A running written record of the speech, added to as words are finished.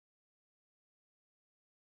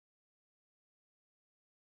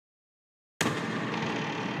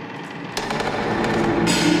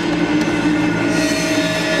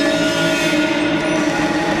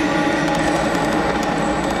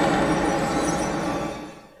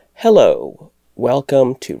Hello,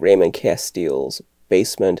 welcome to Raymond Castile's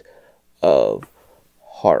Basement of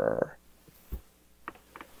Horror.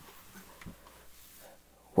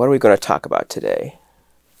 What are we going to talk about today?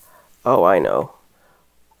 Oh, I know.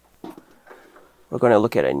 We're going to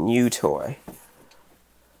look at a new toy.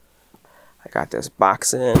 I got this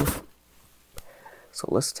box in. So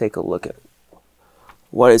let's take a look at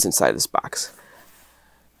what is inside this box.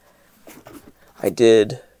 I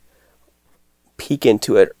did peek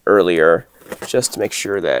into it earlier just to make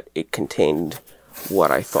sure that it contained what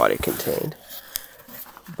I thought it contained.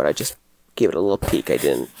 But I just gave it a little peek. I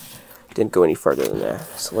didn't go any further than that.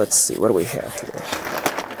 So let's see, what do we have here?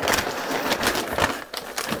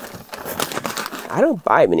 I don't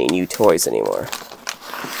buy many new toys anymore.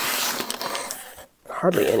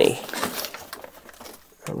 Hardly any.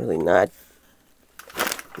 I'm really not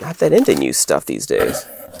that into new stuff these days.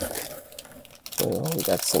 Well, we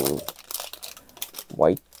got some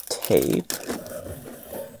white tape,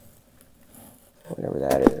 whatever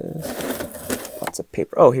that is. Lots of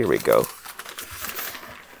paper. Oh, here we go.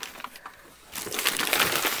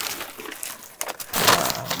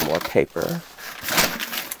 More paper.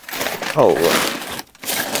 Oh, look.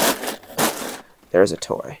 There's a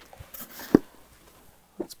toy.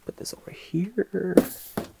 Let's put this over here.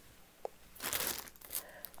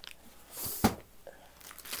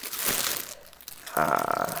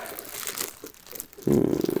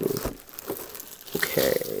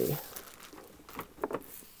 Okay.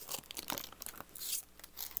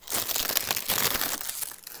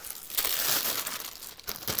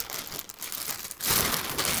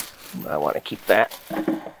 I want to keep that.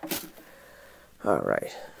 All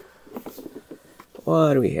right.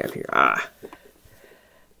 What do we have here?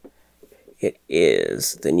 It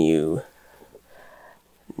is the new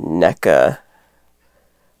NECA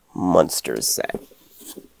Munsters set.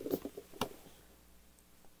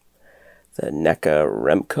 The NECA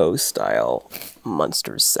Remco-style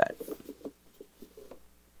Munsters set.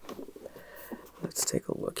 Let's take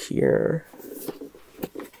a look here.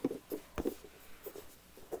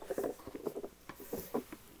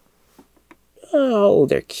 Oh,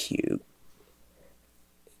 they're cute.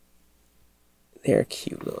 They're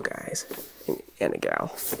cute little guys. And a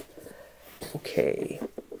gal. Okay.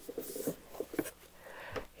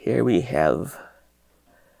 Here we have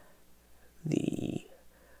the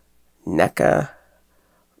NECA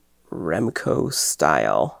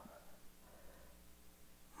Remco-style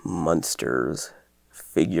Munsters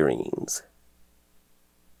figurines.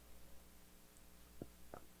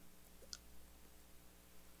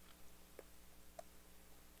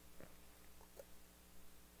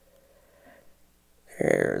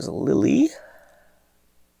 There's Lily.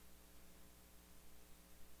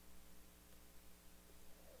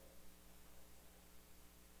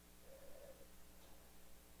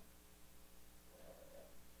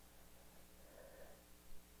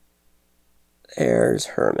 There's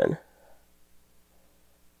Herman.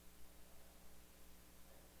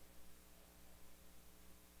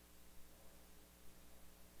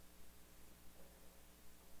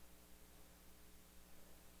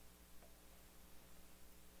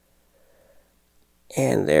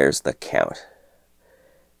 And there's the Count,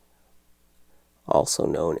 also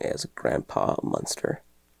known as Grandpa Munster.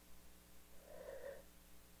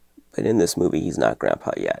 But in this movie, he's not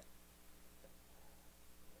Grandpa yet.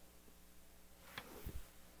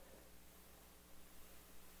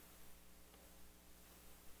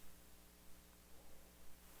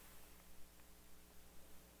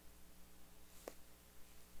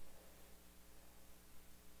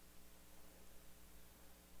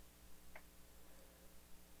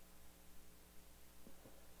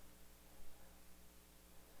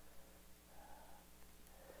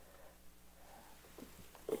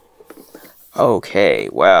 Okay,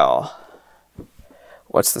 well,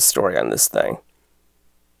 what's the story on this thing?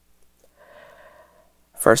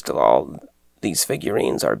 First of all, these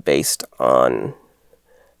figurines are based on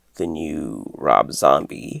the new Rob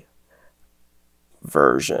Zombie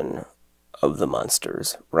version of the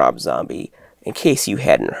Munsters. Rob Zombie, in case you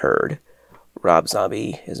hadn't heard, Rob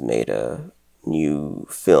Zombie has made a new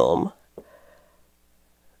film,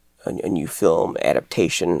 a new film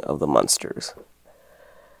adaptation of the Munsters.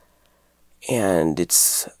 And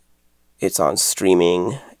it's on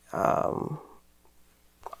streaming.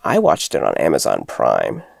 I watched it on Amazon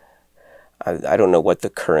Prime. I don't know what the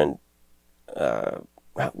current,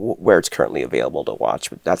 where it's currently available to watch,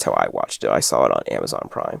 but that's how I watched it. I saw it on Amazon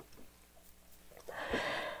Prime.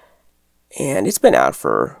 And it's been out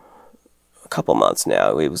for a couple months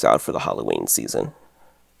now. It was out for the Halloween season.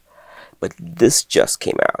 But this just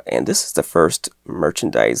came out, and this is the first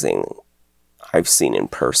merchandising I've seen in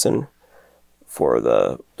person for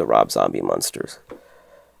the Rob Zombie Munsters.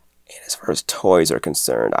 And as far as toys are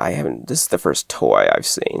concerned, this is the first toy I've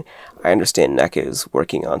seen. I understand NECA is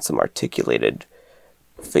working on some articulated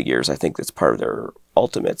figures. I think that's part of their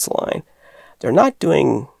Ultimates line. They're not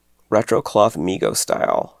doing retro cloth Mego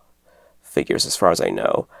style figures as far as I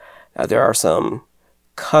know. Now, there are some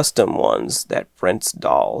custom ones that Brent's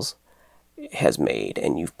Dolls has made,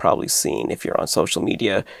 and you've probably seen, if you're on social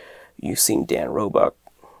media, you've seen Dan Roebuck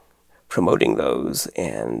promoting those,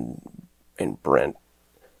 and Brent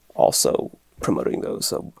also promoting those.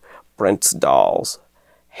 So Brent's Dolls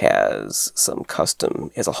has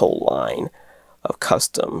a whole line of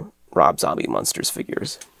custom Rob Zombie Munsters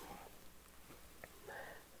figures.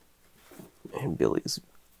 And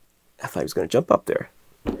I thought he was going to jump up there.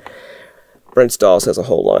 Brent's Dolls has a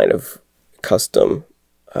whole line of custom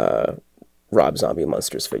Rob Zombie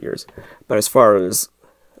Munsters figures. But as far as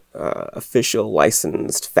official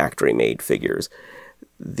licensed factory-made figures,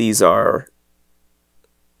 these are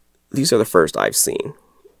the first I've seen.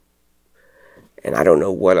 And I don't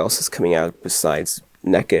know what else is coming out besides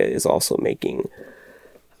NECA is also making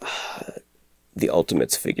the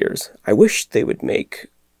Ultimates figures. I wish they would make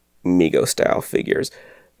Mego style figures.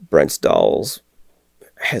 Brent's Dolls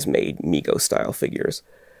has made Mego style figures.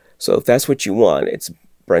 So if that's what you want, it's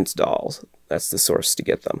Brent's Dolls. That's the source to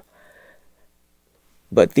get them.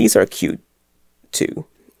 But these are cute too.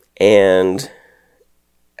 And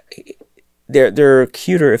they're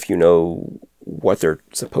cuter if you know what they're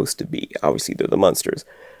supposed to be. Obviously they're the Munsters,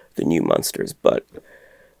 the new Munsters, but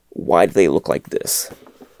why do they look like this?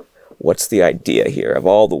 What's the idea here? Of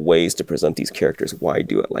all the ways to present these characters, why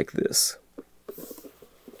do it like this?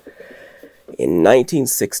 In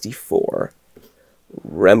 1964,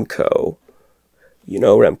 Remco, you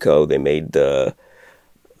know Remco, they made the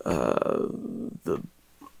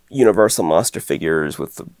Universal Monster figures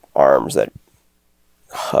with the arms that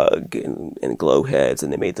hug and glow heads,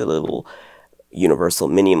 and they made the little Universal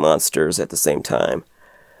Mini Monsters at the same time,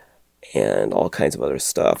 and all kinds of other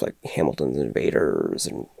stuff like Hamilton's Invaders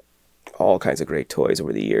and all kinds of great toys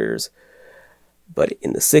over the years. But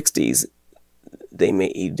in the 60s, they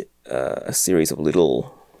made a series of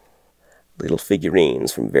little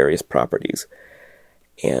figurines from various properties,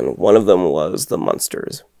 and one of them was the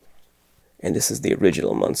Munsters. And this is the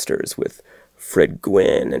original Munsters with Fred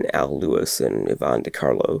Gwynn and Al Lewis and Yvonne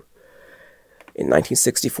DiCarlo. In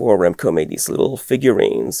 1964, Remco made these little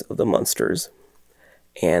figurines of the Munsters,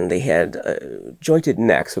 and they had jointed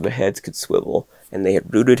necks so their heads could swivel, and they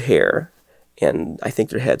had rooted hair, and I think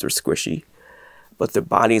their heads were squishy, but their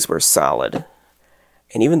bodies were solid.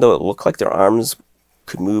 And even though it looked like their arms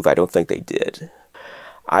could move, I don't think they did.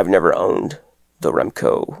 I've never owned the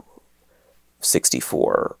Remco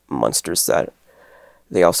 64 Munster set.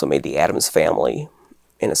 They also made the Addams Family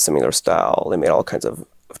in a similar style. They made all kinds of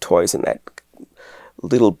toys in that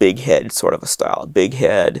little big head sort of a style. Big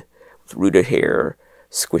head with rooted hair,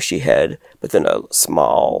 squishy head, but then a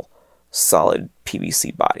small, solid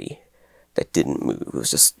PVC body that didn't move. It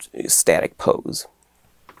was just a static pose.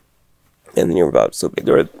 And they were about so big.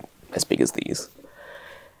 They were as big as these.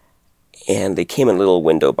 And they came in little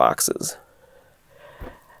window boxes.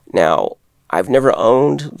 Now, I've never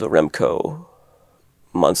owned the Remco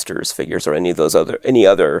Munsters figures or any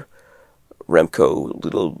other Remco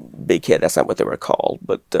little big head. That's not what they were called,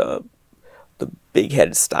 but the big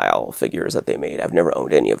head style figures that they made. I've never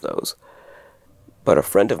owned any of those. But a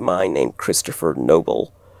friend of mine named Christopher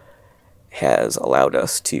Noble has allowed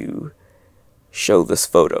us to show this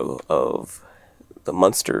photo of the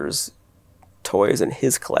Munsters toys in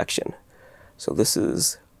his collection. So this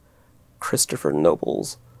is Christopher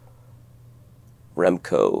Noble's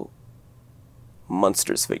Remco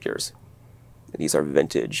Munsters figures. These are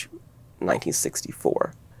vintage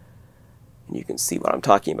 1964. And you can see what I'm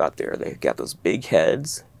talking about there. They've got those big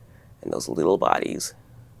heads and those little bodies.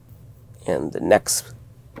 And the necks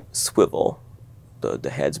swivel. The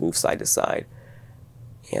heads move side to side.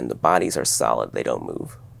 And the bodies are solid. They don't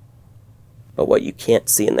move. But what you can't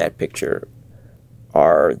see in that picture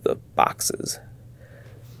are the boxes.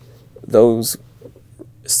 Those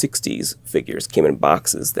 60s figures came in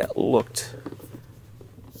boxes that looked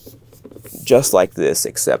just like this,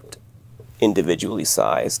 except individually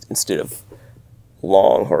sized. Instead of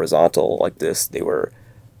long horizontal like this, they were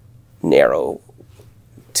narrow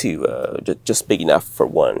to just big enough for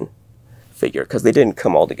one figure, because they didn't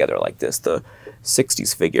come all together like this. The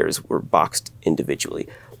 60s figures were boxed individually,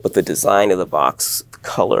 but the design of the box, the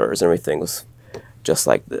colors, everything was just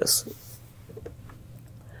like this.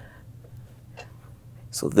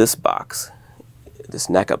 So this box, this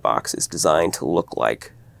NECA box, is designed to look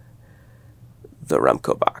like the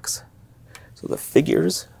Remco box. So the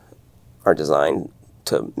figures are designed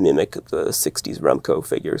to mimic the 60s Remco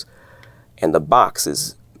figures, and the box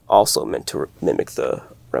is also meant to mimic the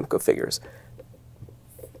Remco figures.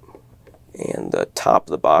 And the top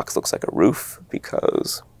of the box looks like a roof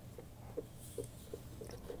because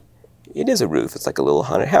it is a roof. It's like a little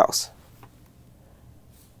haunted house.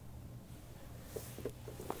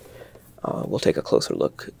 We'll take a closer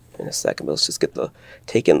look in a second, but let's just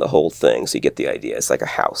take in the whole thing so you get the idea. It's like a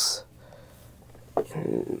house.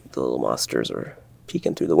 And the little monsters are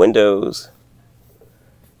peeking through the windows.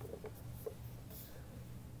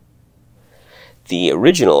 The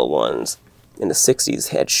original ones in the 60s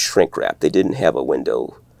had shrink wrap. They didn't have a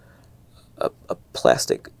window, a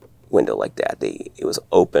plastic window like that. It was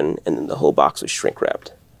open, and then the whole box was shrink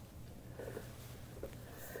wrapped.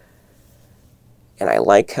 And I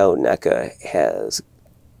like how NECA has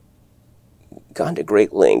gone to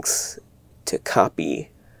great lengths to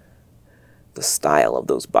copy the style of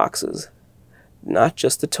those boxes. Not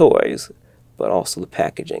just the toys, but also the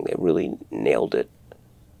packaging. They really nailed it.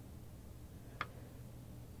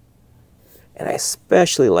 And I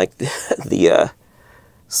especially like the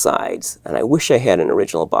sides. And I wish I had an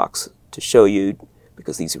original box to show you,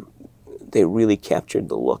 because they really captured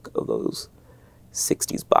the look of those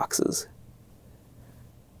 60s boxes.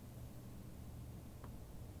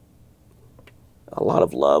 A lot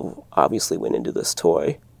of love obviously went into this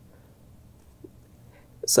toy.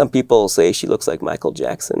 Some people say she looks like Michael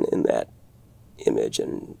Jackson in that image,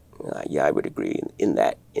 and yeah, I would agree. In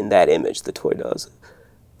that image, the toy does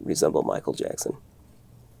resemble Michael Jackson.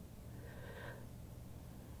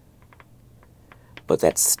 But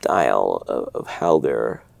that style of how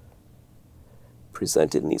they're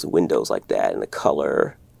presented in these windows like that, and the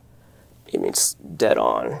color, I mean, it's dead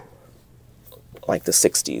on, like the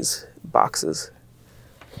 60s boxes.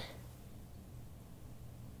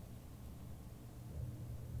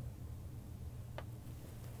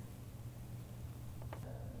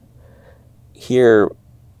 Here,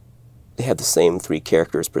 they have the same three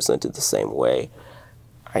characters presented the same way.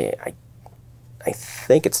 I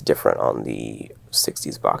think it's different on the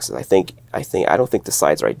 60s boxes. I don't think the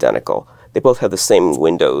sides are identical. They both have the same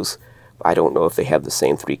windows. I don't know if they have the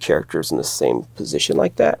same three characters in the same position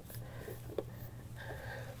like that.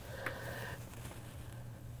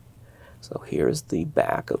 So here's the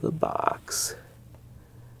back of the box.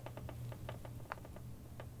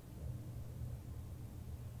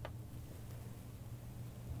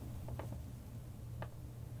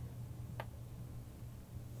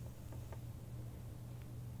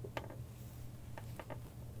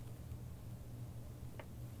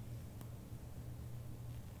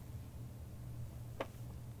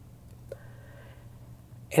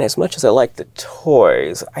 And as much as I like the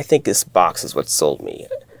toys, I think this box is what sold me.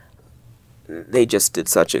 They just did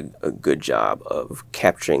such a good job of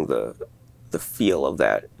capturing the feel of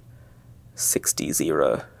that 60s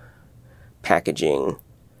era packaging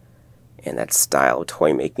and that style of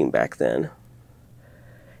toy making back then.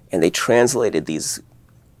 And they translated these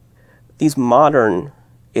modern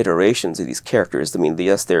iterations of these characters. I mean,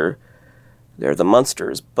 yes, they're the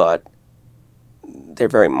Munsters, but they're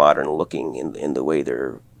very modern looking in the way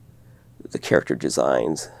the character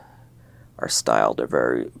designs are styled. They're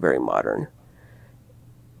very, very modern.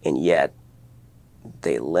 And yet,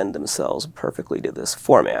 they lend themselves perfectly to this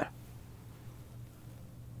format.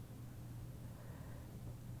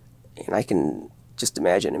 And I can just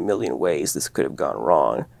imagine a million ways this could have gone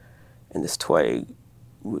wrong, and this toy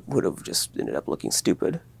would have just ended up looking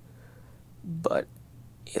stupid. But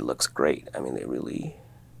it looks great. I mean,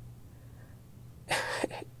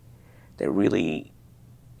 they really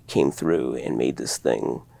came through and made this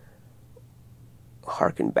thing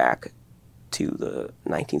harken back to the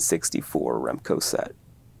 1964 Remco set.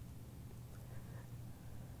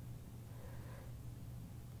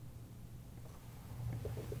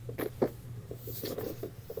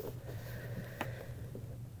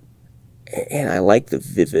 And I like the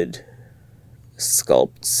vivid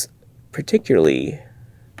sculpts, particularly,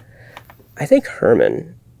 I think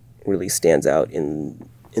Herman really stands out in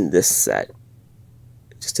this set.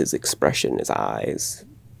 Just his expression, his eyes.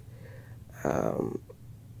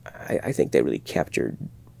 I think they really captured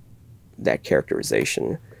that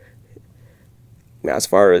characterization. Now, as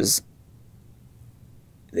far as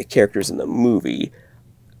the characters in the movie,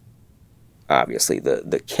 obviously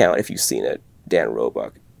the Count, if you've seen it, Dan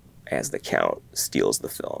Roebuck as the Count steals the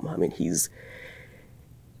film. I mean, he's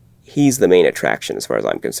the main attraction as far as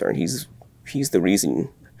I'm concerned. He's the reason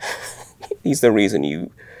he's the reason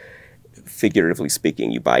you, figuratively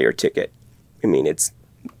speaking, you buy your ticket. I mean, it's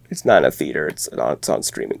not in a theater, it's on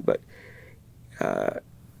streaming, but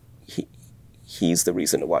he's the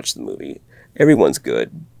reason to watch the movie. Everyone's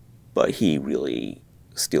good, but he really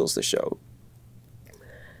steals the show.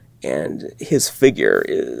 And his figure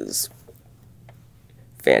is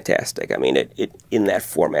fantastic. I mean, it in that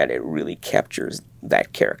format, it really captures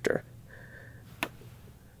that character.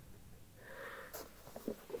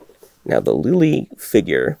 Now, the Lily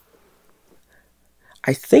figure,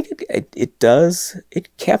 I think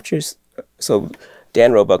it captures, so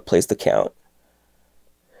Dan Roebuck plays the Count.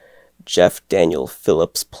 Jeff Daniel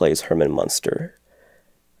Phillips plays Herman Munster.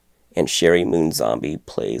 And Sherry Moon Zombie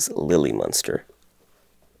plays Lily Munster.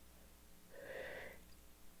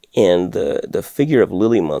 And the figure of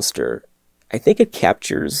Lily Munster, I think it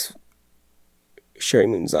captures Sherry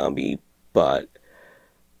Moon Zombie, but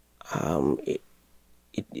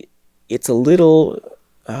it's a little,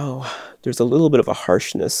 there's a little bit of a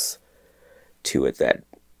harshness to it that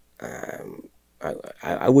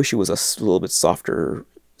I wish it was a little bit softer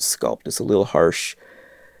sculpt. It's a little harsh.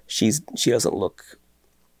 She doesn't look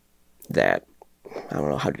that, I don't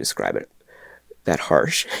know how to describe it, that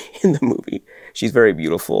harsh in the movie. She's very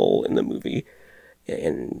beautiful in the movie,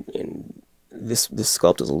 and this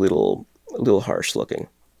sculpt is a little harsh looking.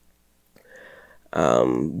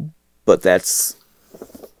 But that's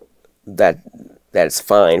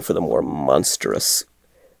fine for the more monstrous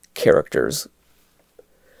characters,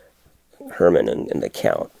 Herman and the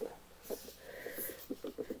Count.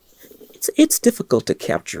 It's difficult to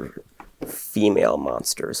capture female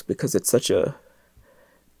monsters because it's such a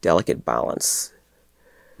delicate balance.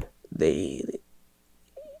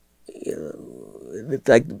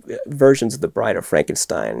 Like versions of The Bride of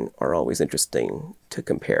Frankenstein are always interesting to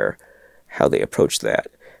compare how they approach that,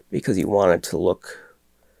 because you want it to look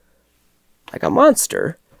like a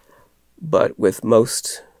monster, but with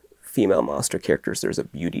most female monster characters, there's a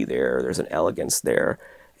beauty there, there's an elegance there,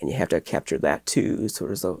 and you have to capture that too, so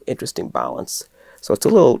there's an interesting balance. So it's a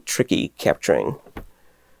little tricky capturing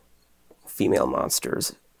female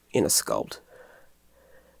monsters in a sculpt.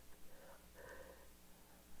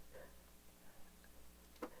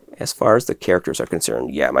 As far as the characters are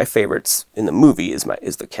concerned, yeah, my favorites in the movie is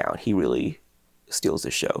the Count. He really steals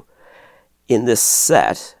the show. In this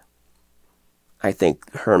set, I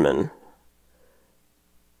think Herman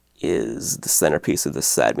is the centerpiece of the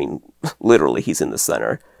set. I mean, literally, he's in the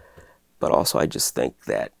center. But also, I just think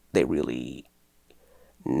that they really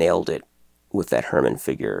nailed it with that Herman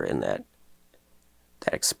figure and that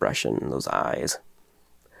expression and those eyes.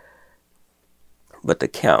 But the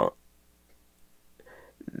Count,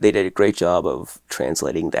 they did a great job of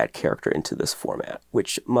translating that character into this format,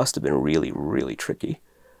 which must have been really, really tricky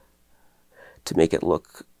to make it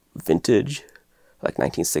look vintage, like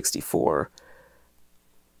 1964,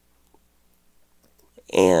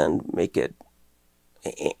 and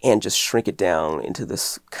just shrink it down into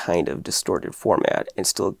this kind of distorted format and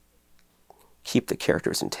still keep the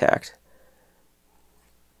characters intact.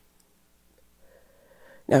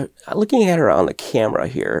 Now, looking at her on the camera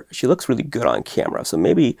here, she looks really good on camera. So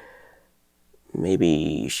maybe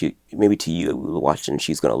to you watching,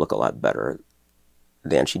 she's going to look a lot better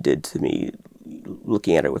than she did to me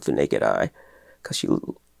looking at her with the naked eye. Because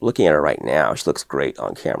looking at her right now, she looks great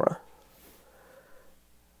on camera.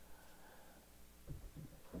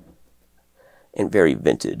 And very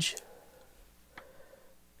vintage.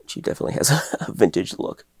 She definitely has a vintage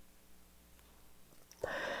look.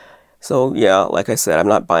 So yeah, like I said, I'm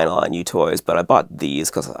not buying a lot of new toys, but I bought these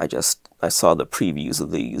because I saw the previews of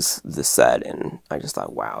this set, and I just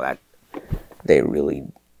thought, wow, they really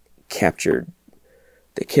captured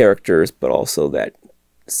the characters, but also that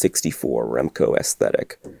 64 Remco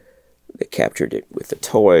aesthetic. They captured it with the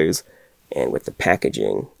toys and with the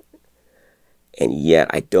packaging, and yet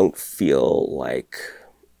I don't feel like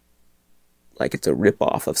it's a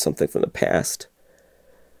ripoff of something from the past.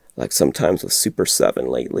 Like sometimes with Super 7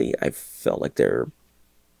 lately, I felt like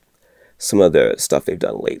some of the stuff they've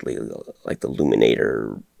done lately, like the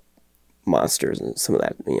Luminator monsters and some of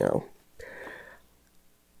that,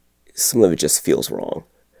 some of it just feels wrong.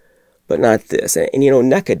 But not this. And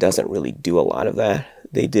NECA doesn't really do a lot of that.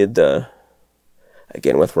 They did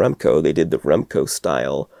again with Remco, they did the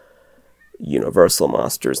Remco-style Universal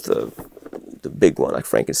monsters, the big one, like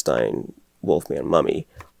Frankenstein, Wolfman, Mummy,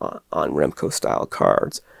 on Remco-style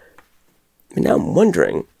cards. And now I'm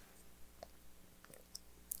wondering,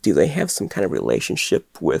 do they have some kind of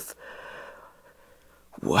relationship with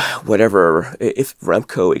whatever, if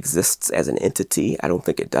Remco exists as an entity? I don't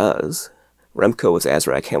think it does. Remco is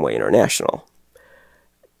Azrak Hemway International.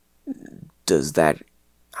 I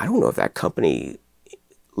don't know if that company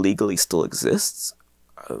legally still exists.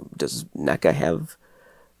 Does NECA have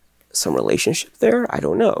some relationship there? I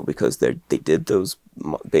don't know, because they did those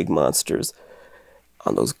big monsters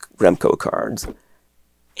on those Remco cards,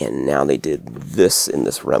 and now they did this in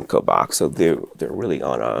this Remco box. So they're really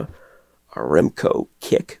on a Remco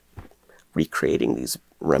kick, recreating these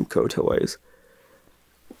Remco toys,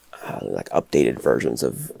 like updated versions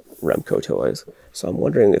of Remco toys. So I'm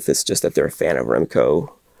wondering if it's just that they're a fan of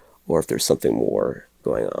Remco, or if there's something more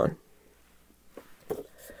going on.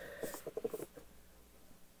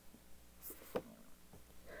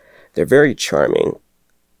 They're very charming.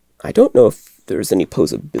 I don't know if there's any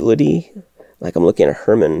posability. Like, I'm looking at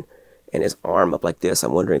Herman and his arm up like this.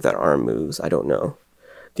 I'm wondering if that arm moves. I don't know.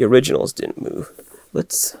 The originals didn't move.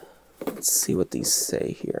 Let's see what these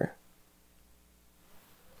say here.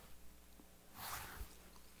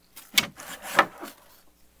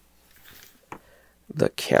 The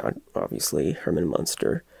Count, obviously, Herman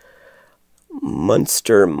Munster.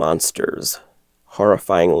 Munster Monsters.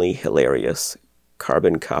 Horrifyingly hilarious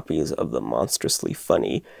carbon copies of the monstrously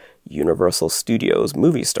funny Universal Studios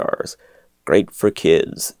movie stars. Great for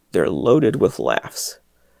kids. They're loaded with laughs.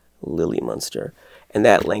 Lily Munster. And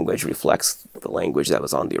that language reflects the language that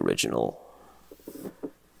was on the original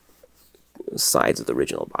sides of the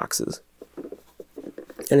original boxes.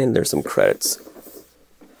 And then there's some credits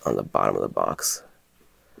on the bottom of the box.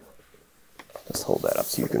 Let's hold that up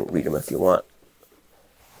so you can read them if you want.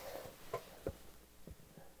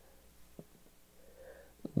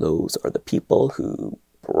 Those are the people who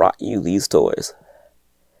brought you these toys.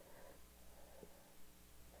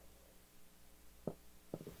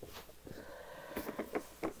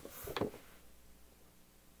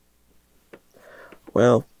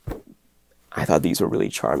 Well, I thought these were really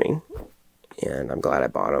charming, and I'm glad I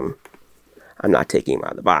bought them. I'm not taking them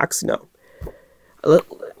out of the box, no.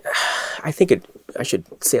 I think I should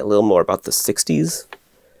say a little more about the 60s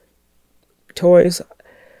toys.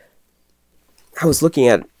 I was looking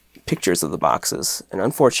at pictures of the boxes, and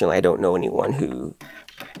unfortunately I don't know anyone who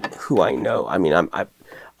I know. I mean,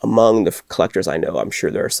 among the collectors I know, I'm sure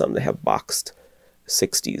there are some that have boxed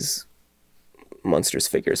 60s Munsters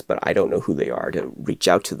figures, but I don't know who they are to reach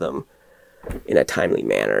out to them in a timely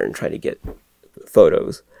manner and try to get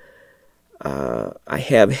photos. I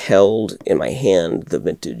have held in my hand the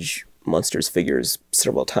vintage Munsters figures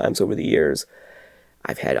several times over the years.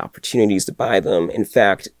 I've had opportunities to buy them. In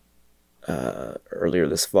fact, earlier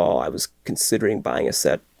this fall, I was considering buying a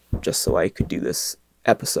set just so I could do this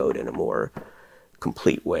episode in a more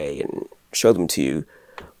complete way and show them to you.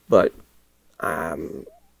 But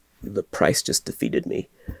the price just defeated me.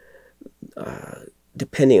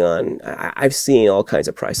 Depending on, I've seen all kinds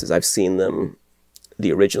of prices. I've seen them,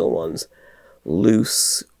 the original ones,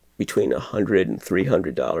 loose between $100 and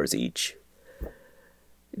 $300 each,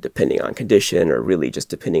 depending on condition, or really just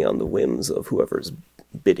depending on the whims of whoever's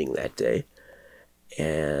bidding that day.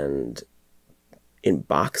 And in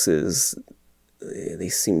boxes, they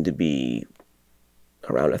seem to be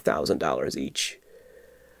around $1,000 each.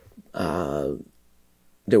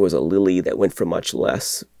 There was a Lily that went for much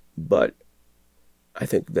less, but I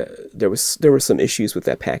think that there were some issues with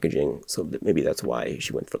that packaging, so maybe that's why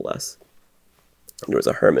she went for less. There was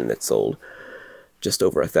a Herman that sold just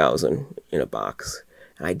over $1,000 in a box.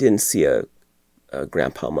 And I didn't see a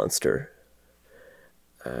Grandpa Munster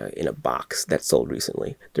in a box that sold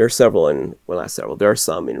recently. There are several in, well, not several, there are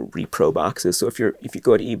some in repro boxes. So if you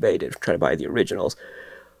go to eBay to try to buy the originals,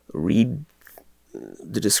 read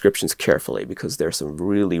the descriptions carefully, because there's some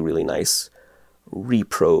really, really nice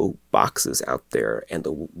repro boxes out there, and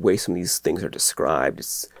the way some of these things are described,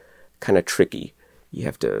 it's kind of tricky. You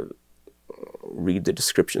have to read the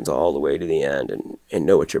descriptions all the way to the end and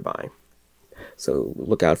know what you're buying. So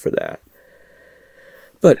look out for that.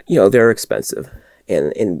 But, you know, they're expensive.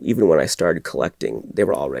 And even when I started collecting, they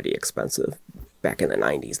were already expensive. Back in the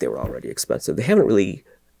 90s, they were already expensive. They haven't really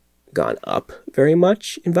gone up very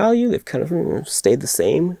much in value. They've kind of stayed the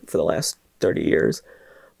same for the last 30 years.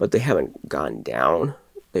 But they haven't gone down.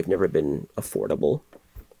 They've never been affordable.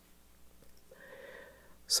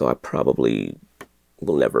 So I probably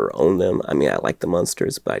will never own them. I mean, I like the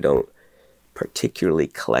Munsters, but I don't particularly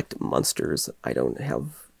collect Munsters. I don't have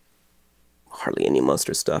hardly any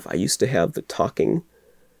Munster stuff. I used to have the talking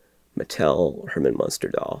Mattel Herman Munster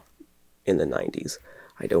doll in the 90s.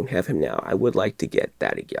 I don't have him now. I would like to get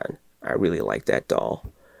that again. I really like that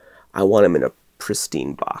doll. I want him in a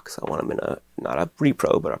pristine box. I want him in not a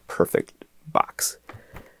repro, but a perfect box.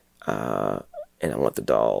 And I want the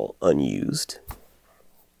doll unused.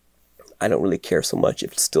 I don't really care so much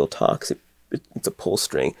if it still talks. It's a pull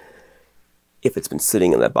string. If it's been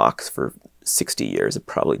sitting in that box for 60 years, it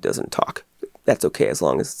probably doesn't talk. That's okay as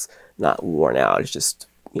long as it's not worn out. It's just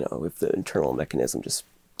you know, if the internal mechanism just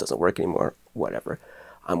doesn't work anymore, whatever.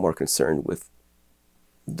 I'm more concerned with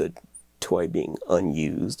the toy being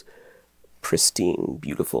unused, pristine,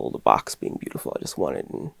 beautiful, the box being beautiful. I just want it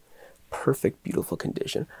in perfect, beautiful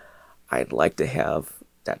condition. I'd like to have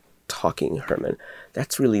that talking Herman.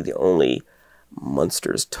 That's really the only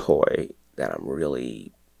Munsters toy that I'm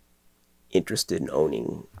really interested in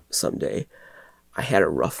owning someday. I had a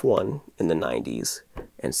rough one in the 90s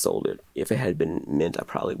and sold it. If it had been mint, I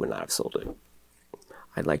probably would not have sold it.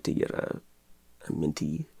 I'd like to get a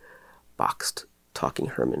minty boxed talking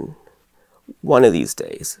Herman one of these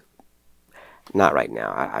days. Not right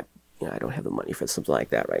now. I don't have the money for something like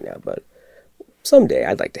that right now, but someday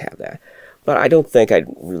I'd like to have that. But I don't think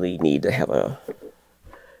I'd really need to have a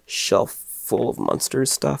shelf full of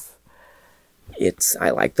Munsters stuff. I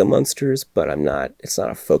like the Munsters, but it's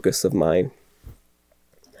not a focus of mine.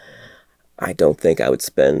 I don't think I would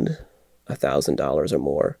spend $1,000 or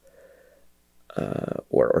more,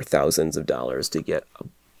 or thousands of dollars to get a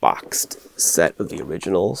boxed set of the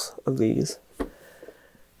originals of these.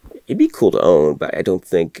 It'd be cool to own, but I don't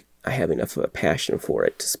think I have enough of a passion for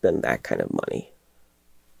it to spend that kind of money.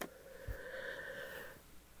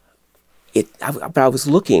 But I was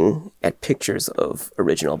looking at pictures of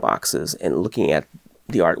original boxes and looking at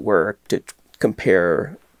the artwork to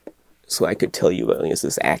compare, so I could tell you, is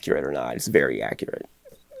this accurate or not. It's very accurate,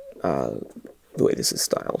 the way this is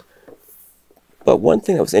styled. But one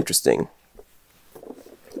thing that was interesting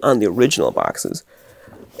on the original boxes,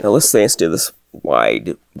 now let's say instead of this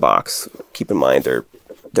wide box, keep in mind they're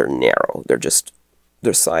narrow.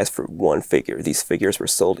 They're sized for one figure. These figures were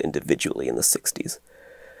sold individually in the 60s.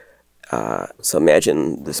 So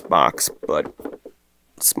imagine this box, but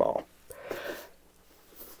small.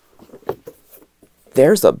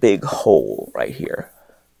 There's a big hole right here.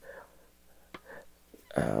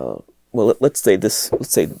 Well, let's say this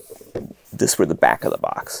were the back of the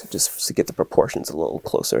box, just to get the proportions a little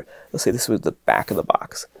closer. Let's say this was the back of the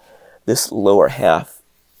box. This lower half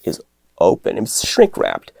is open. It's shrink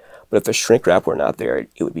wrapped, but if the shrink wrap were not there,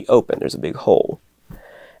 it would be open. There's a big hole,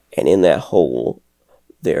 and in that hole,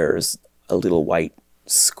 there's a little white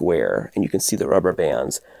square, and you can see the rubber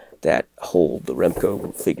bands that hold the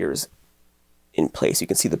Remco figures in place. You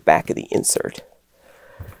can see the back of the insert.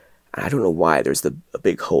 I don't know why there's a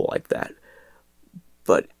big hole like that,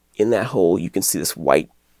 but in that hole you can see this white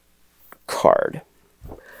card.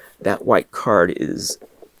 That white card is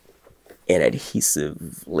an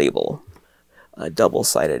adhesive label, a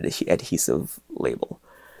double-sided adhesive label.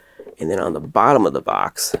 And then on the bottom of the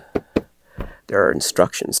box, there are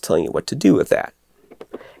instructions telling you what to do with that.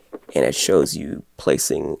 And it shows you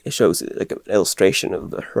it shows like an illustration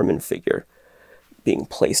of the Herman figure being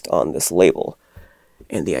placed on this label.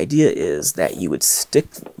 And the idea is that you would stick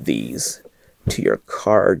these to your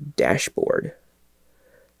car dashboard.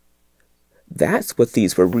 That's what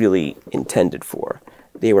these were really intended for.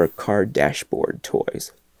 They were car dashboard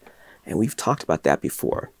toys. And we've talked about that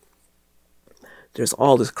before. There's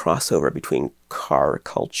all this crossover between car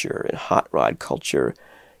culture and hot rod culture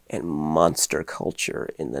and monster culture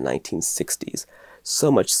in the 1960s.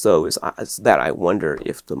 So much so is that I wonder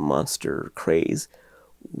if the monster craze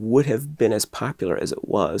would have been as popular as it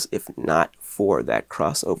was if not for that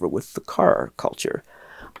crossover with the car culture.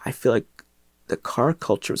 I feel like the car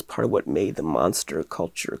culture is part of what made the monster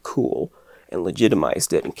culture cool and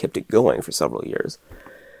legitimized it and kept it going for several years.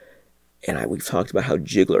 And we've talked about how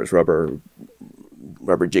jigglers, rubber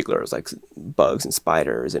jigglers like bugs and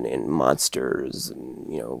spiders and monsters,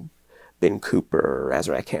 and Ben Cooper,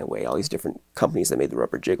 Azrac Canway, all these different companies that made the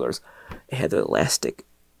rubber jigglers, they had the elastic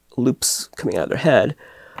loops coming out of their head.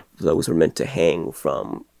 Those were meant to hang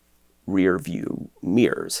from rear view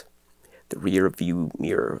mirrors. The rear view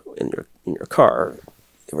mirror in your car,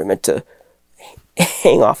 they were meant to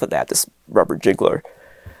hang off of that, this rubber jiggler.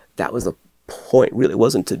 That was the point. Really, it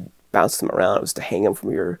wasn't to bounce them around, it was to hang them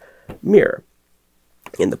from your mirror.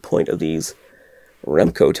 And the point of these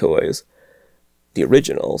Remco toys, the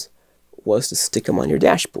originals, was to stick them on your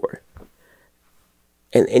dashboard.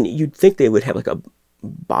 And you'd think they would have like a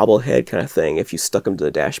bobblehead kind of thing if you stuck them to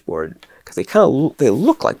the dashboard, because they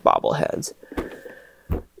look like bobbleheads.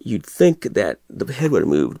 You'd think that the head would have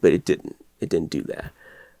moved, but it didn't. It didn't do that.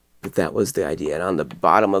 But that was the idea. And on the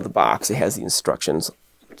bottom of the box, it has the instructions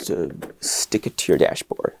to stick it to your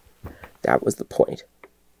dashboard. That was the point.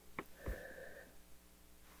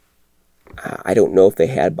 I don't know if they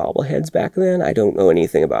had bobbleheads back then. I don't know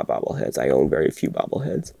anything about bobbleheads. I own very few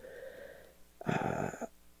bobbleheads.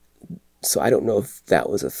 So I don't know if that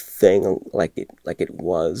was a thing like it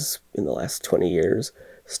was in the last 20 years.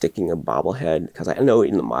 sticking a bobblehead, because I know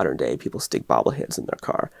in the modern day people stick bobbleheads in their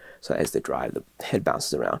car, so as they drive the head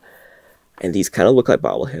bounces around. And these kind of look like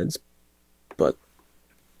bobbleheads, but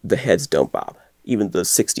the heads don't bob. Even the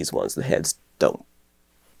 60s ones, the heads don't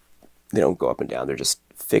go up and down. They're just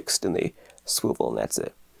fixed and they swivel, and that's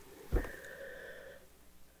it.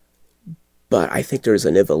 But I think there's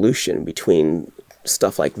an evolution between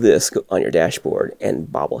stuff like this on your dashboard and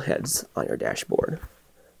bobbleheads on your dashboard.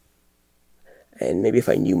 And maybe if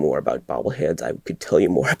I knew more about bobbleheads, I could tell you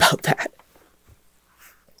more about that.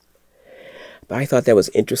 But I thought that was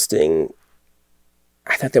interesting.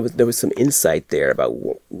 I thought there was some insight there about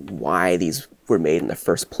why these were made in the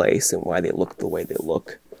first place and why they look the way they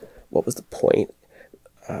look. What was the point?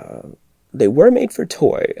 They were made for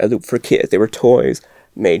kids. They were toys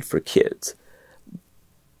made for kids.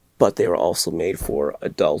 But they were also made for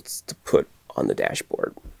adults to put on the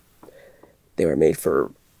dashboard. They were made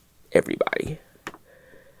for everybody.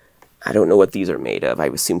 I don't know what these are made of. I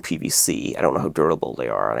assume PVC. I don't know how durable they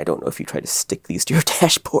are, and I don't know if you try to stick these to your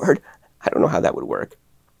dashboard. I don't know how that would work.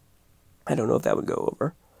 I don't know if that would go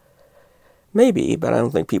over. Maybe, but I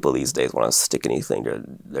don't think people these days want to stick anything to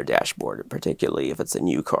their dashboard, particularly if it's a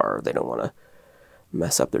new car. They don't want to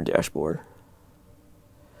mess up their dashboard.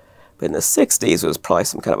 But in the 60s, it was probably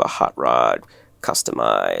some kind of a hot rod,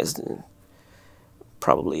 customized, and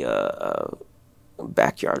probably a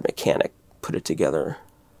backyard mechanic put it together.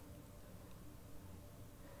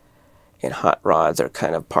 And hot rods are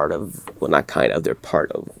kind of part of, well, not kind of, they're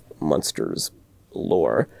part of Munster's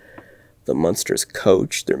lore. The Munsters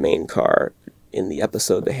coach, their main car, in the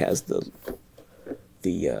episode that has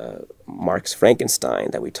the Marx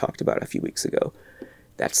Frankenstein that we talked about a few weeks ago.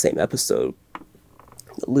 That same episode,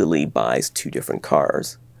 Lily buys 2 different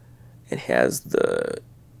cars and has the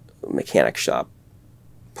mechanic shop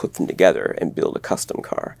put them together and build a custom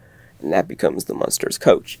car. And that becomes the Munsters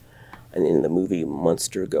coach. And in the movie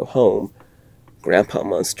Munster Go Home, Grandpa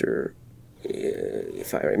Munster,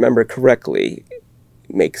 if I remember correctly,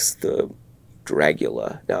 makes the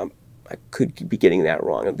Dragula. Now, I could be getting that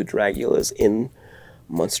wrong. The Dragula's in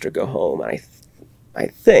Munster Go Home, and I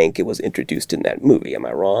think it was introduced in that movie. Am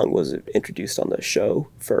I wrong? Was it introduced on the show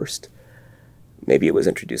first? Maybe it was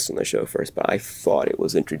introduced on the show first, but I thought it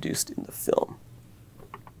was introduced in the film.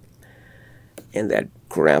 And that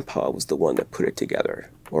Grandpa was the one that put it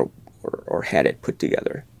together, or had it put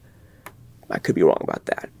together. I could be wrong about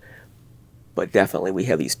that. But definitely we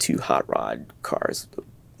have these 2 hot rod cars, the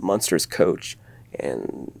Munster's coach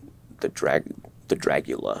and the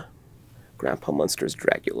Dragula, Grandpa Munster's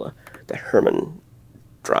Dragula, that Herman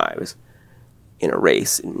drives in a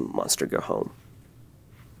race in Munster Go Home.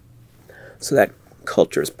 So that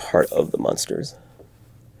culture is part of the Munsters,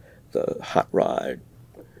 the hot rod,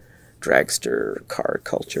 dragster car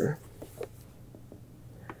culture.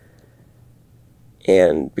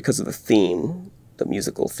 And because of the theme, the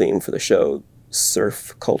musical theme for the show,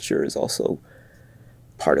 surf culture is also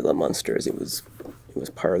part of the Munsters. It was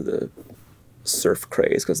part of the surf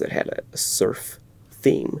craze because it had a surf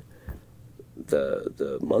theme.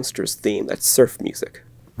 The Munsters theme, that's surf music.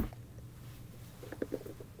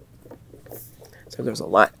 So there's a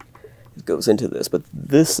lot that goes into this, but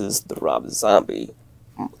this is the Rob Zombie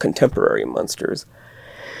contemporary Munsters.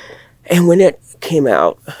 And when it came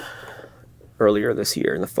out earlier this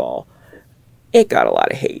year in the fall, it got a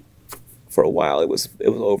lot of hate. For a while, it was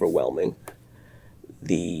overwhelming.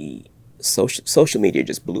 The social media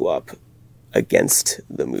just blew up against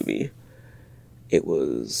the movie. It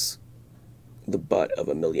was the butt of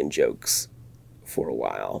a million jokes for a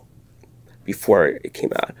while before it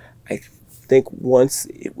came out. I think once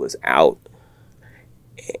it was out,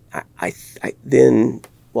 then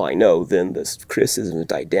this criticism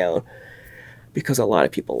died down because a lot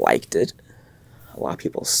of people liked it. A lot of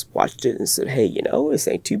people watched it and said, hey, this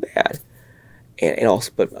ain't too bad. And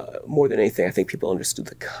also, but more than anything, I think people understood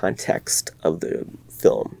the context of the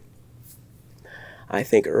film. I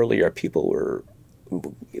think earlier people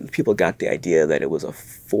got the idea that it was a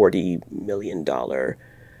 $40 million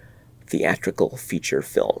theatrical feature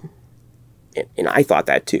film. And I thought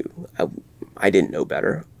that too. I didn't know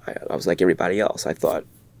better. I was like everybody else. I thought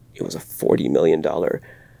it was a $40 million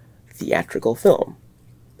theatrical film.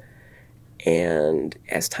 And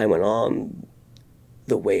as time went on,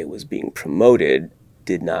 the way it was being promoted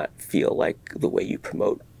did not feel like the way you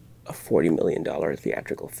promote a $40 million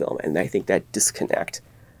theatrical film. And I think that disconnect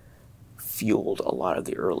fueled a lot of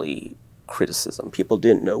the early criticism. People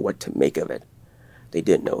didn't know what to make of it. They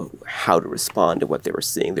didn't know how to respond to what they were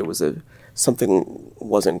seeing. There was something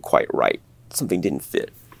wasn't quite right. Something didn't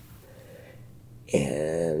fit.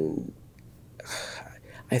 And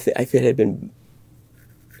if it had been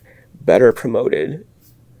better promoted,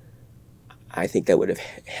 I think that would have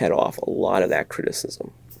head off a lot of that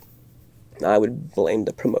criticism. I would blame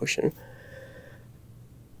the promotion.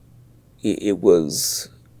 It was,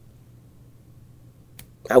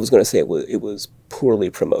 I was going to say it was poorly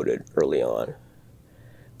promoted early on,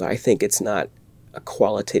 but I think it's not a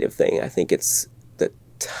qualitative thing. I think it's the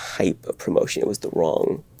type of promotion. It was the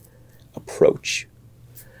wrong approach.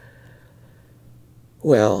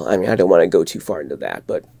 Well, I mean, I don't want to go too far into that,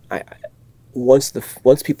 but once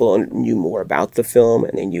people knew more about the film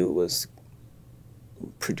and they knew it was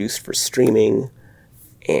produced for streaming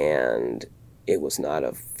and it was not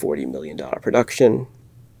a $40 million production,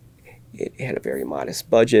 it had a very modest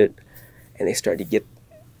budget, and they started to get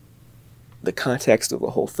the context of the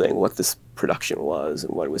whole thing, what this production was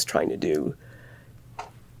and what it was trying to do,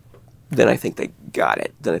 then I think they got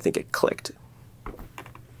it. Then I think it clicked.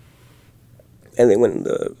 And then when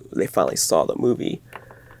they finally saw the movie,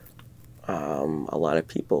 a lot of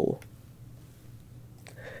people,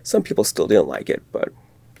 some people still didn't like it, but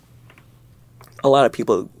a lot of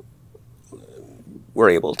people were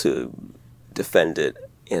able to defend it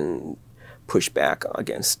and push back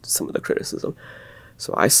against some of the criticism.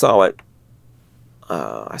 So I saw it.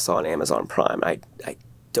 I saw it on Amazon Prime. I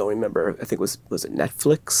don't remember. I think was it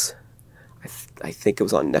Netflix? I think it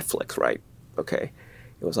was on Netflix, right? Okay.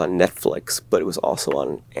 It was on Netflix, but it was also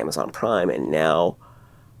on Amazon Prime, and now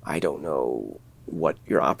I don't know what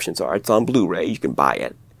your options are. It's on Blu-ray. You can buy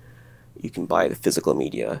it. You can buy the physical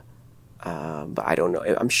media, but I don't know.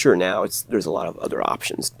 I'm sure now there's a lot of other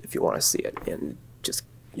options if you want to see it, and just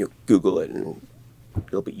Google it, and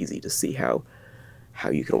it'll be easy to see how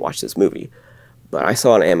you can watch this movie. But I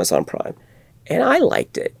saw it on Amazon Prime, and I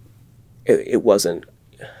liked it. It wasn't,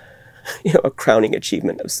 a crowning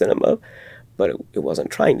achievement of cinema, but it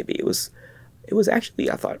wasn't trying to be. It was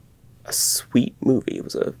actually, I thought, a sweet movie. It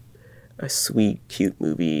was a sweet, cute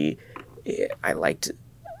movie. I liked it.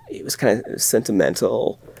 It was kind of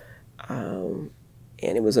sentimental, and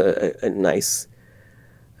it was a nice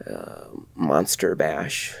monster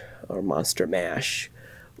bash or monster mash.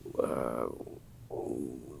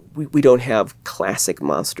 We don't have classic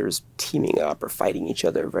monsters teaming up or fighting each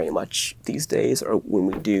other very much these days, or when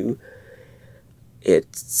we do,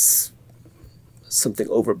 it's something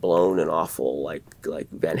overblown and awful, like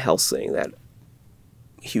Van Helsing, that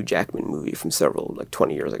Hugh Jackman movie from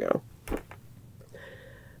 20 years ago.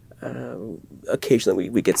 Occasionally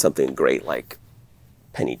we get something great like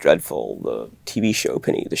Penny Dreadful, the TV show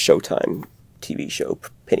the Showtime TV show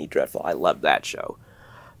Penny Dreadful. I love that show.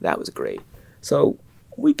 That was great. So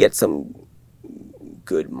we get some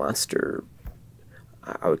good monster,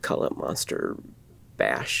 I would call it monster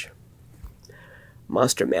bash.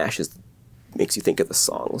 Monster mash makes you think of the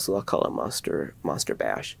song, so I'll call it monster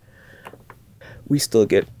bash. We still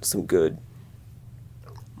get some good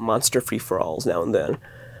monster free-for-alls now and then,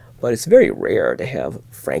 but it's very rare to have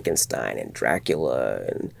Frankenstein and Dracula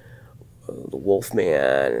and the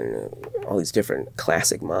Wolfman and all these different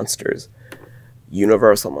classic monsters,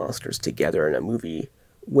 Universal monsters together in a movie.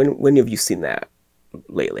 When have you seen that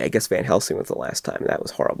lately? I guess Van Helsing was the last time, and that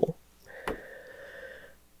was horrible.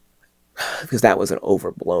 Because that was an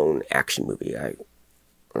overblown action movie. I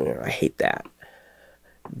hate that.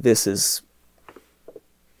 This is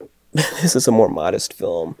a more modest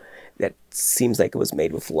film that seems like it was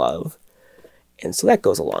made with love, and so that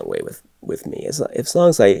goes a long way with me. As long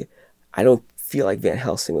as I don't feel like Van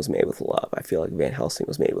Helsing was made with love. I feel like Van Helsing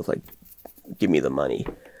was made with give me the money.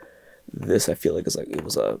 This I feel like it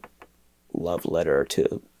was a love letter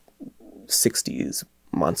to 60s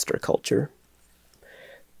monster culture.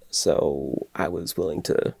 So I was willing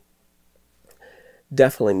to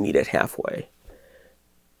definitely meet it halfway.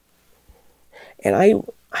 And I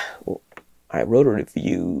wrote a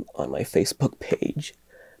review on my Facebook page,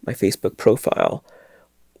 my Facebook profile,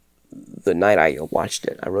 the night I watched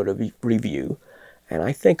it. I wrote a review, and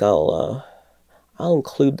I think I'll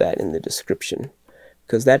include that in the description,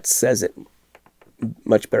 because that says it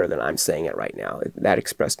much better than I'm saying it right now. That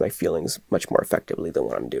expressed my feelings much more effectively than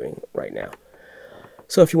what I'm doing right now.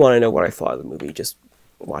 So if you want to know what I thought of the movie, just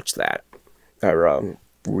watch that, or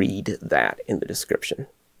read that in the description,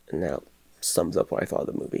 and that sums up what I thought of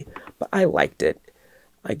the movie. But I liked it.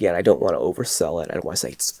 Again, I don't want to oversell it. I don't want to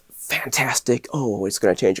say it's fantastic. Oh, it's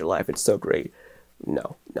going to change your life. It's so great.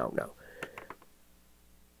 No.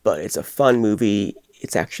 But it's a fun movie.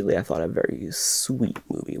 It's actually, I thought, a very sweet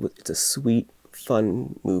movie. It's a sweet,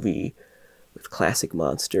 fun movie with classic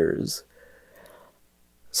monsters.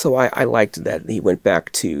 So I liked that he went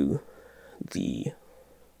back to the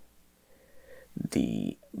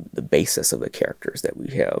basis of the characters that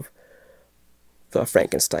we have the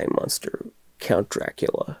Frankenstein monster, Count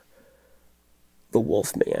Dracula, the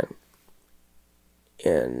Wolfman,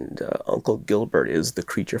 and Uncle Gilbert is the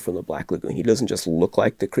creature from the Black Lagoon. He doesn't just look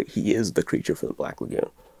like he is the creature from the Black Lagoon.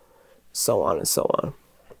 So on and so on.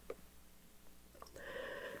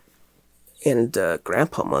 And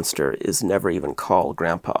Grandpa Munster is never even called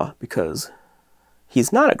Grandpa because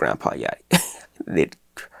he's not a grandpa yet.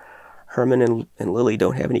 Herman and Lily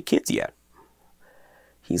don't have any kids yet.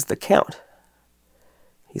 He's the Count.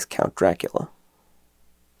 He's Count Dracula.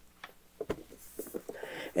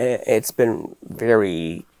 And it's been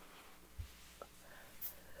very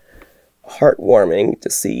heartwarming to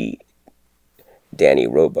see Danny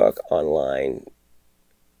Roebuck online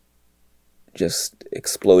just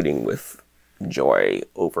exploding with joy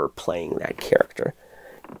over playing that character,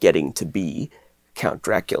 getting to be Count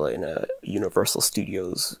Dracula in a Universal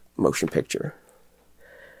Studios motion picture.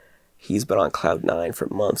 He's been on cloud 9 for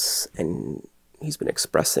months, and he's been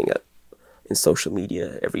expressing it in social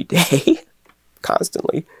media every day,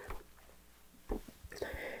 constantly.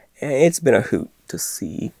 And it's been a hoot to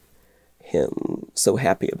see him so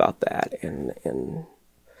happy about that, and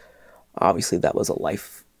obviously that was a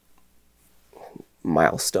life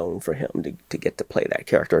milestone for him to get to play that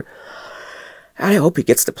character. I hope he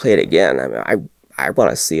gets to play it again. I mean, I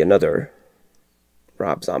want to see another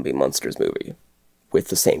Rob Zombie Munsters movie with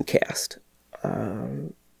the same cast.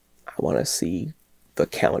 I want to see the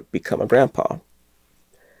Count become a grandpa.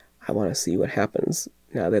 I want to see what happens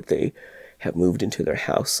now that they have moved into their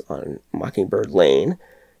house on Mockingbird Lane,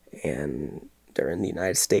 and they're in the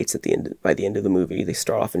United States by the end of the movie. They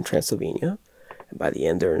start off in Transylvania, and by the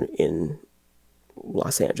end they're in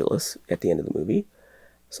Los Angeles at the end of the movie.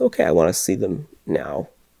 So okay, I want to see them now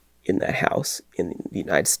in that house in the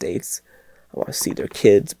United States. I want to see their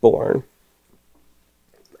kids born.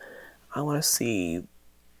 I want to see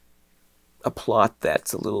a plot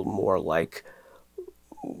that's a little more like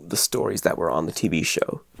the stories that were on the TV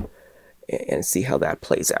show, and see how that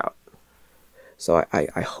plays out. So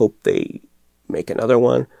I hope they make another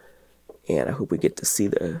one, and I hope we get to see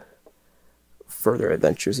the further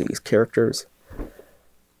adventures of these characters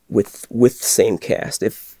with the same cast.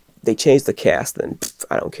 If they change the cast, then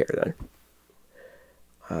I don't care then.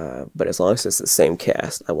 But as long as it's the same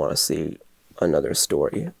cast, I want to see another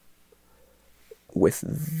story with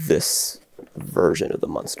this version of the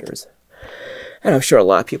Munsters. And I'm sure a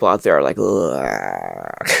lot of people out there are like,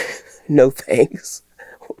 no thanks.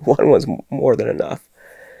 One was more than enough.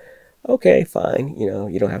 Okay, fine.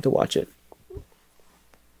 You don't have to watch it.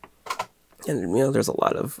 And, there's a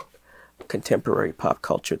lot of contemporary pop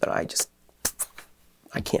culture that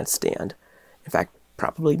I can't stand. In fact,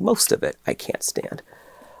 probably most of it I can't stand.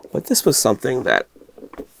 But this was something that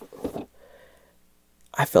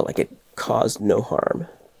I felt like it caused no harm.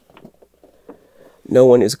 No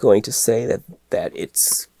one is going to say that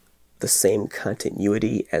it's the same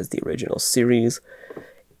continuity as the original series.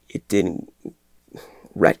 It didn't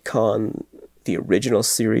retcon the original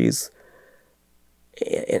series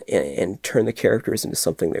and turn the characters into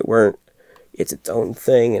something they weren't. It's its own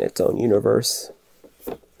thing in its own universe.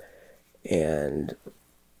 And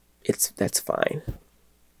that's fine.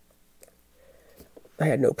 I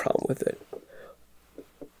had no problem with it.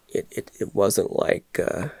 It wasn't like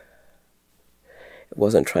it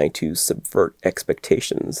wasn't trying to subvert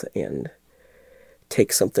expectations and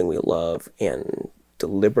take something we love and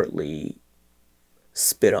deliberately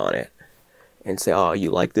spit on it and say, oh, you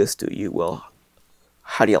like this, do you? Well,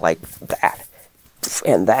 how do you like that?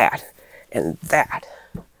 And that? And that?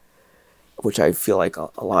 Which I feel like a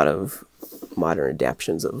lot of modern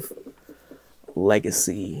adaptations of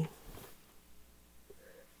legacy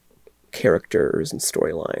characters and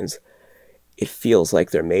storylines, it feels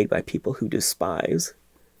like they're made by people who despise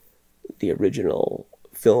the original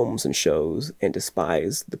films and shows and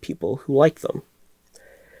despise the people who like them.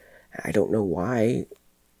 I don't know why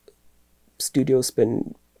studios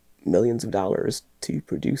spend millions of dollars to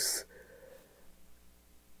produce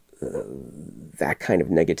that kind of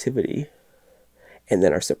negativity, and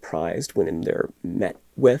then are surprised when they're met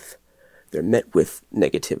with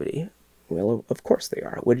negativity. Well, of course they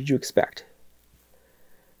are. What did you expect?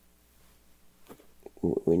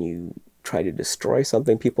 When you try to destroy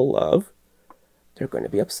something people love, they're going to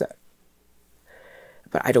be upset.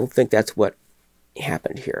 But I don't think that's what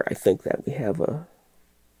happened here. I think that we have a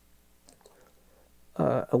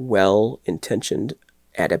well-intentioned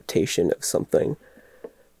adaptation of something,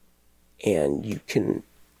 and you can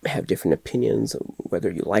have different opinions of whether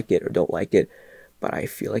you like it or don't like it, but I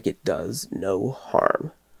feel like it does no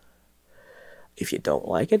harm. If you don't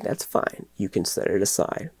like it, that's fine. You can set it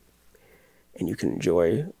aside, and you can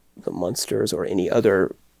enjoy the Munsters or any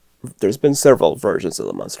other, there's been several versions of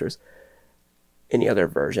the Munsters. Any other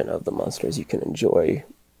version of the Munsters you can enjoy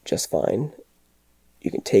just fine.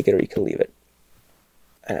 You can take it or you can leave it.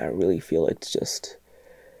 And I really feel it's just,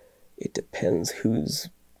 it depends who's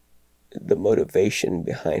the motivation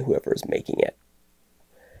behind whoever is making it.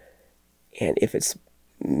 And if it's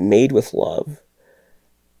made with love,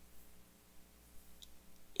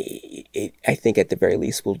 I think at the very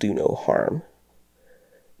least will do no harm.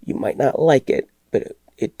 You might not like it, but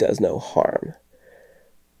it does no harm.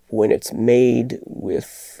 When it's made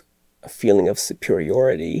with a feeling of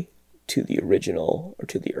superiority to the original or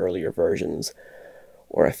to the earlier versions,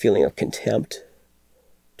 or a feeling of contempt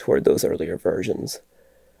toward those earlier versions,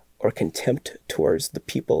 or contempt towards the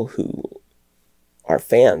people who are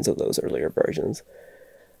fans of those earlier versions,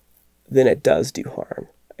 then it does do harm.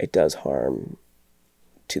 It does harm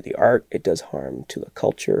to the art, it does harm to the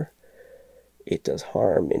culture, it does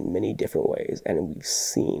harm in many different ways, and we've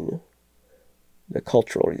seen the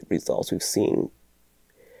cultural results. We've seen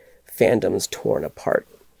fandoms torn apart.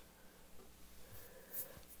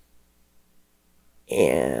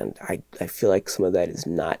 And I feel like some of that is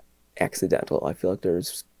not accidental. I feel like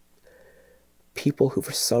there's people who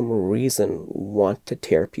for some reason want to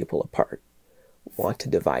tear people apart, want to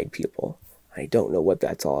divide people. I don't know what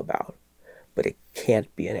that's all about, but it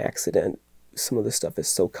can't be an accident. Some of the stuff is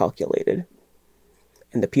so calculated.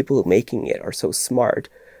 And the people who are making it are so smart,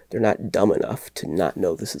 they're not dumb enough to not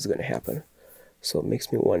know this is going to happen. So it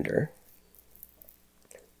makes me wonder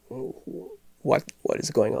what is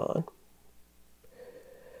going on.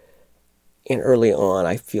 And early on,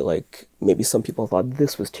 I feel like maybe some people thought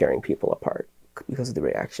this was tearing people apart because of the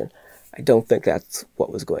reaction. I don't think that's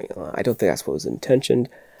what was going on. I don't think that's what was intentioned.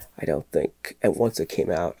 I don't think, and once it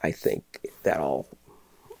came out, I think that all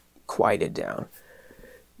quieted down.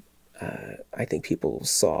 I think people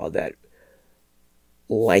saw that,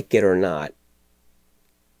 like it or not,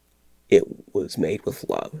 it was made with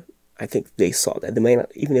love. I think they saw that. They may not,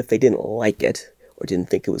 even if they didn't like it or didn't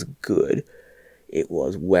think it was good, it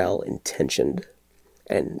was well-intentioned.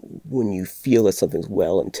 And when you feel that something's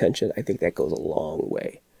well-intentioned, I think that goes a long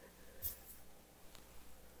way.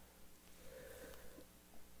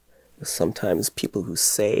 Sometimes people who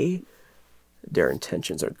say their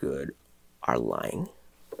intentions are good are lying.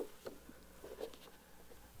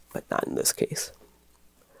 But not in this case.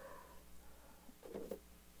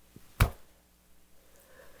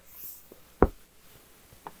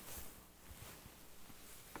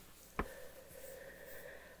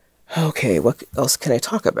 Okay, what else can I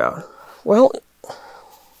talk about? Well,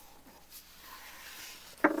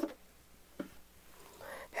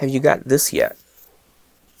 have you got this yet?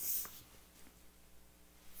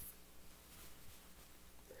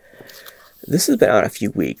 This has been out a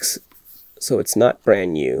few weeks, so it's not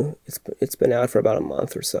brand new. It's been out for about a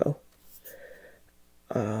month or so.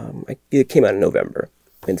 It came out in November,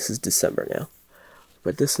 and this is December now.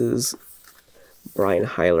 But this is Brian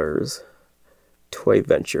Heiler's Toy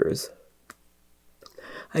Ventures.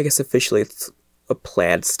 I guess officially it's a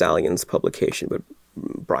PlaidStallions publication, but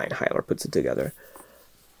Brian Heiler puts it together.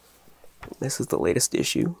 This is the latest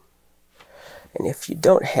issue. And if you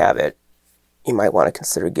don't have it, you might want to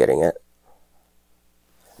consider getting it.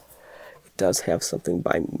 It does have something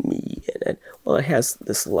by me in it. Well, it has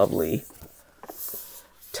this lovely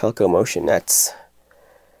Telco Motion that's,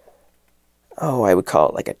 I would call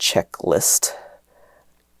it like a checklist.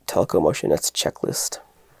 Telco Motion, that's a checklist.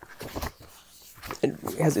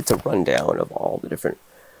 It's a rundown of all the different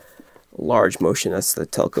large motion that's the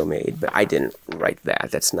Telco made, but I didn't write that.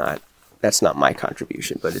 That's not my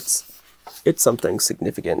contribution, but it's something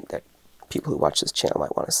significant that people who watch this channel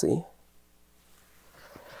might want to see.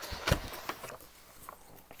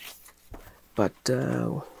 But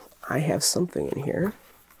I have something in here.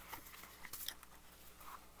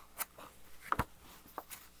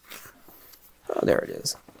 Oh, there it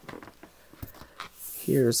is.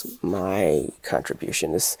 Here's my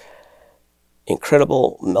contribution. This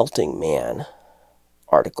Incredible Melting Man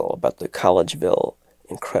article about the Collegeville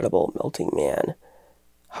Incredible Melting Man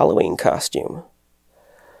Halloween costume.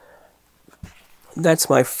 That's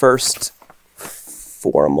my first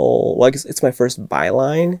formal, well, I guess it's my first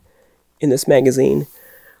byline in this magazine,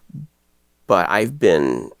 but I've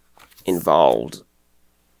been involved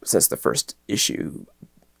since the first issue.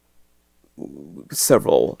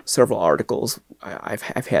 Several articles.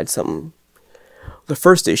 I've had some. The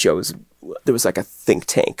first issue there was like a think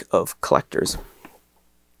tank of collectors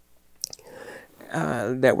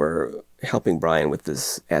that were helping Brian with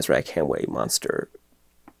this Azrak Hamway monster.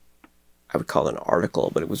 I would call it an article,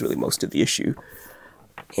 but it was really most of the issue.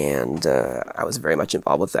 and I was very much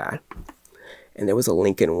involved with that. And there was a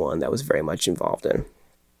Lincoln one that I was very much involved in.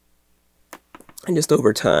 And just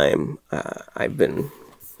over time, I've been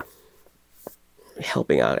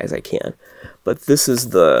helping out as I can. But this is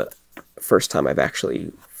the first time I've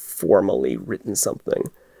actually formally written something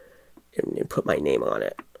and put my name on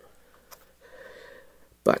it.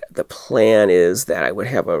 But the plan is that I would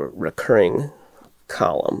have a recurring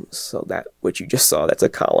column. So that, which you just saw, that's a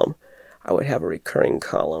column. I would have a recurring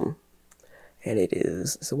column. And it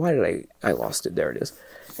is, so why did I lost it, there it is.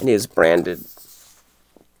 And it is branded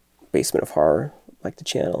Basement of Horror, like the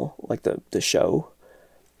channel, like the show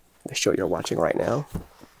you're watching right now.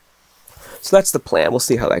 So that's the plan. We'll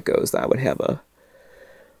see how that goes. I would have a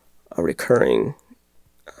recurring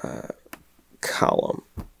column.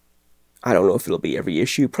 I don't know if it'll be every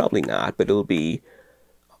issue, probably not, but it'll be,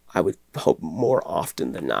 I would hope more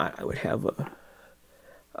often than not, I would have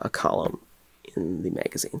a column in the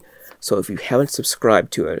magazine. So if you haven't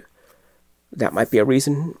subscribed to it, that might be a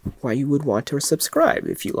reason why you would want to subscribe.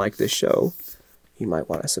 If you like this show, you might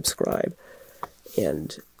want to subscribe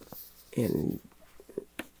and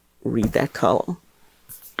read that column.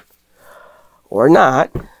 Or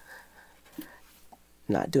not.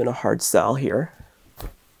 Not doing a hard sell here.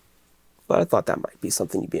 But I thought that might be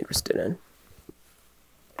something you'd be interested in.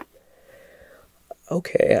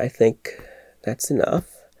 Okay, I think that's enough.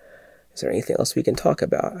 Is there anything else we can talk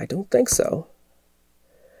about? I don't think so.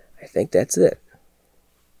 I think that's it.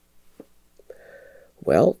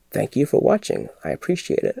 Well, thank you for watching. I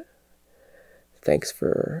appreciate it. Thanks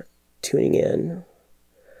for tuning in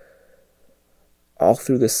all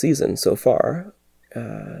through this season so far.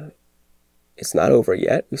 It's not over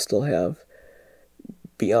yet. We still have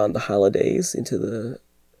beyond the holidays into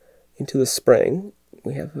the spring.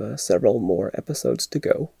 We have several more episodes to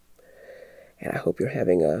go. And I hope you're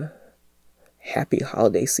having a happy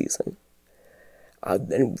holiday season.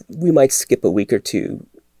 And we might skip a week or two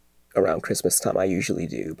around Christmas time. I usually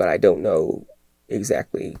do, but I don't know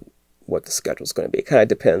exactly what the schedule's going to be. It kind of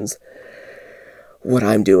depends what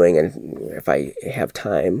I'm doing and if I have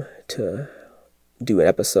time to do an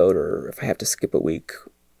episode or if I have to skip a week.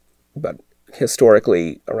 But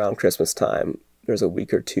historically, around Christmas time, there's a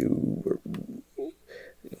week or two, or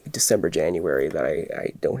December, January, that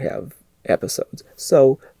I don't have episodes.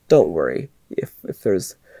 So don't worry if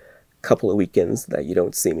there's a couple of weekends that you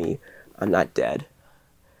don't see me. I'm not dead.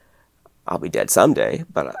 I'll be dead someday,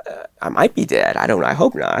 but I might be dead. I don't know. I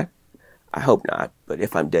hope not. I hope not. But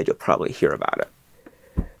if I'm dead, you'll probably hear about it.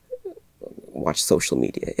 Watch social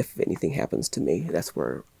media. If anything happens to me, that's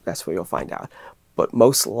where you'll find out. But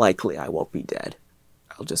most likely, I won't be dead.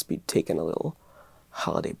 I'll just be taking a little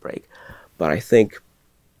holiday break. But I think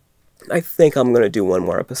I'm going to do one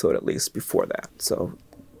more episode at least before that. So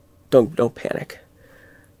don't panic.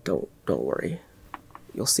 Don't worry.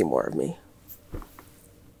 You'll see more of me.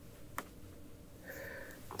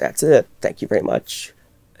 That's it. Thank you very much.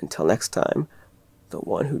 Until next time, the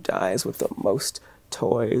one who dies with the most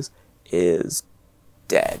toys is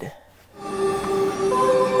dead.